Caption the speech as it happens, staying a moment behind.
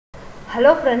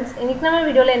Hello friends, இன்னைக்கு நம்ம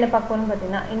வீடியோல என்ன பார்க்க போறோம்னு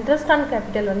பாத்தீங்கன்னா interest on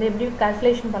capital வந்து எப்படி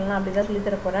கால்குலேஷன் பண்ணலாம் அப்படி தான் சொல்லி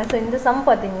தர போறேன். சோ இந்த சம்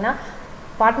பாத்தீங்கன்னா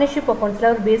பார்ட்னர்ஷிப்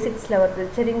அக்கவுண்ட்ஸ்ல ஒரு பேசிக்ஸ்ல வருது.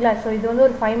 சரிங்களா? சோ இது வந்து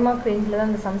ஒரு 5 மார்க் ரேஞ்சில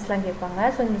தான் இந்த சம்ஸ்லாம் கேட்பாங்க.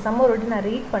 சோ இந்த சம் ஒரு வாட்டி நான்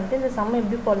ரீட் பண்ணிட்டு இந்த சம்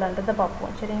எப்படி போடலாம்ன்றத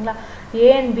பார்ப்போம். சரிங்களா? A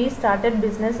and B started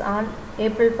business on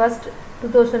April 1st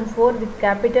 2004 with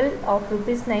capital of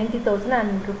rupees 90,000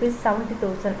 and rupees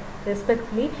 70,000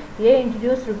 respectively. A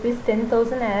introduced rupees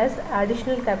 10,000 as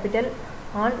additional capital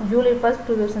on July 1st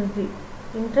 2003.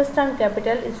 Interest on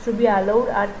capital is to be allowed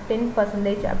at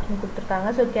 10% அப்படின்னு கொடுத்துருக்காங்க.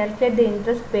 So calculate the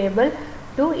interest payable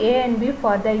to A and B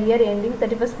for the year ending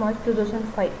 31st March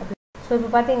 2005. So இப்போ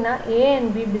பார்த்தீங்கன்னா A and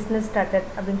B business started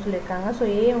அப்படின்னு சொல்லியிருக்காங்க. So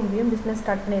A and B business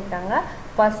start பண்ணியிருக்காங்க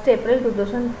 1st April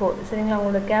 2004. சரிங்களா?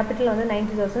 அவங்களோட capital வந்து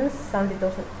 90,000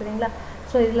 70,000. சரிங்களா?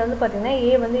 ஸோ இதில் வந்து பார்த்தீங்கன்னா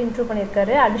A வந்து இன்ட்ரூ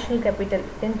பண்ணியிருக்காரு additional capital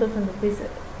 10,000 rupees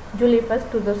July 1st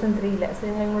 2003.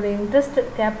 சரிங்களா? எங்களோட இன்ட்ரெஸ்ட்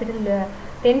கேபிட்டல்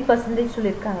 10%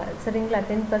 சொல்லியிருக்காங்க. சரிங்களா?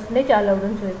 10%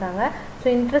 அலவுடுன்னு சொல்லியிருக்காங்க. ஸோ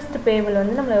இன்ட்ரெஸ்ட் பேபிள்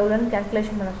வந்து நம்ம எவ்வளோன்னு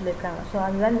கேல்குலேஷன் பண்ண சொல்லியிருக்காங்க. ஸோ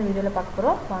அதுதான் இந்த வீடியோவில் பார்க்க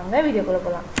போகிறோம். வாங்க வீடியோக்குள்ளே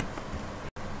போகலாம்.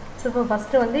 ஸோ இப்போ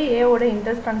ஃபஸ்ட்டு வந்து ஏவோட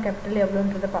இன்ட்ரெஸ்ட் ஆன் கேபிட்டல்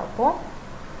எவ்வளோன்றதை பார்ப்போம்.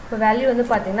 இப்போ வேல்யூ வந்து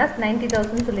பார்த்தீங்கன்னா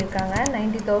 90,000 சொல்லியிருக்காங்க.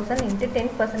 90,000 இன்ட்டு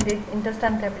 10% இன்ட்ரெஸ்ட்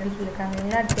ஆன் கேபிட்டல் சொல்லியிருக்காங்க.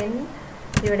 இல்லைன்னா 10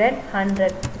 divided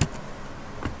 100.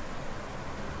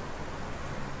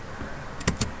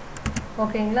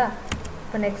 ஓகேங்களா?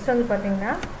 இப்போ நெக்ஸ்ட் வந்து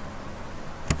பார்த்தீங்கன்னா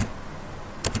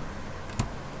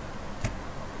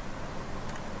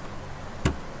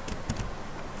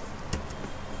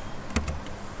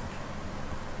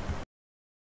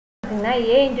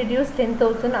A introduced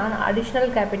 10,000 on additional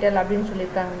capital அப்படின்னு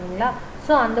சொல்லியிருக்காங்க இல்லைங்களா?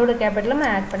 ஸோ அதோட கேபிட்டல் நம்ம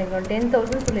ஆட் பண்ணிக்கிறோம்.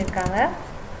 10,000 சொல்லியிருக்காங்க.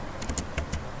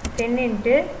 10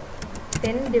 into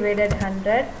 10 divided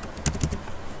 100.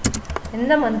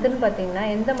 எந்த மந்த்துன்னு பார்த்தீங்கன்னா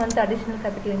எந்த மந்த் அடிஷ்னல்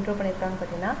கேபிட்டல் இன்ட்ரோ பண்ணியிருக்காங்க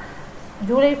பார்த்தீங்கன்னா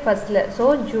July 1st. So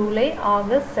July,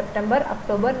 August, September,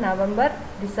 October, November,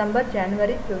 December,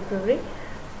 January, February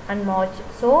and March.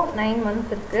 So 9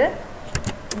 month இருக்குது.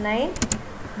 9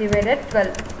 divided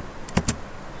 12.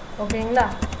 ஓகேங்களா?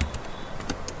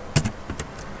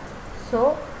 ஸோ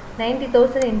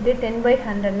 90,000 இன்ட்டு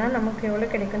 10/100னா நமக்கு எவ்வளோ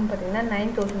கிடைக்குன்னு பார்த்தீங்கன்னா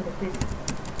 9,000 rupees.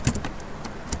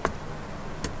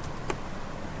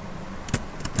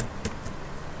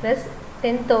 ப்ளஸ்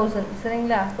 10,000.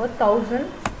 சரிங்களா? அப்போ 1000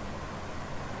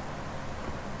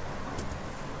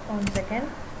 1 செகண்ட்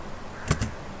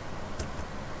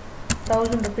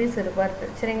 1000 rupees வருது.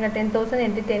 சரிங்களா? 10,000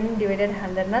 இன்ட்டு 10 divided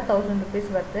 100னா 1000 rupees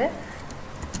வருது.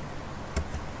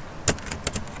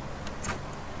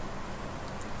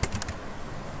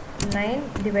 9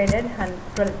 divided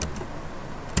 12.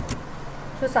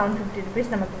 ஸோ 750 rupees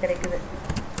நமக்கு கிடைக்குது.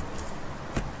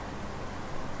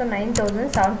 So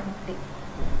 9,750.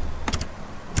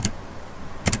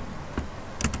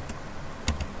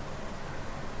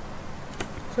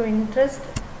 So interest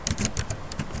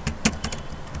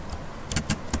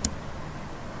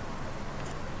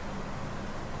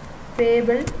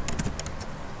payable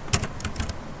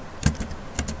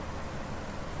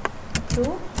to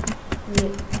A.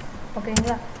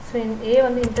 ஓகேங்களா? ஸோ A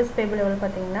வந்து இன்ட்ரெஸ்ட் பேபிள் எவ்வளோ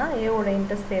பார்த்தீங்கன்னா ஏவோட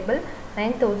இன்ட்ரெஸ்ட் பேபிள்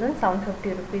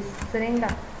 9,750 rupees.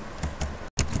 சரிங்களா?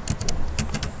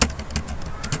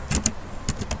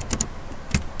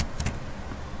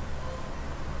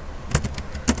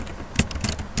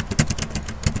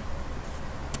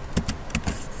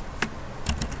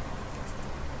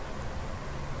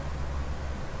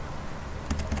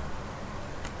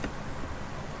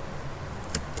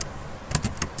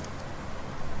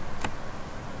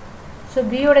 ஸோ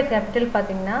பியோட கேபிட்டல்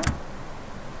பார்த்தீங்கன்னா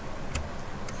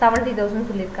 70,000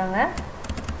 சொல்லியிருக்காங்க.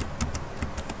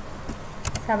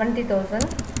 70,000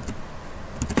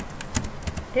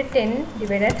 10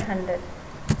 divided 100.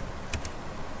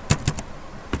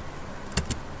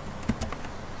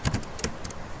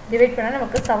 டிவைட் பண்ணால்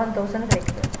நமக்கு 7,000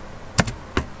 கிடைக்குது.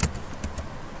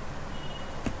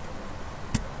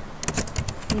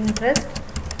 Interest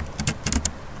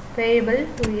payable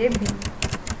to A B.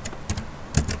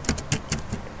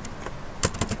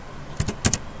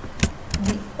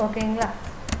 ஓகேங்களா?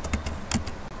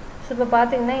 ஸோ இப்போ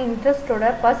பார்த்தீங்கன்னா இன்ட்ரெஸ்ட்டோட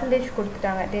பர்சன்டேஜ்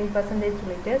கொடுத்துட்டாங்க 10%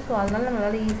 சொல்லிட்டு. ஸோ அதனால்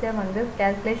நம்மளால் ஈஸியாக வந்து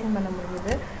கேல்குலேஷன் பண்ண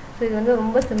முடியுது. ஸோ இது வந்து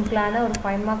ரொம்ப சிம்பிளான ஒரு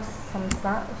 5 மார்க்ஸ் சம்ஸ்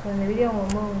தான். ஸோ இந்த வீடியோ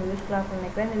ரொம்ப உங்களுக்கு யூஸ்ஃபுல்லாக இருக்கும்னு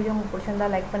நினைக்கிறேன். இந்த வீடியோ உங்களுக்கு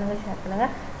பிடிச்சிருந்தா லைக் பண்ணுங்கள், ஷேர்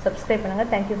பண்ணுங்கள், சப்ஸ்கிரைப்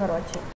பண்ணுங்கள். தேங்க்யூ ஃபார் வாட்சிங்.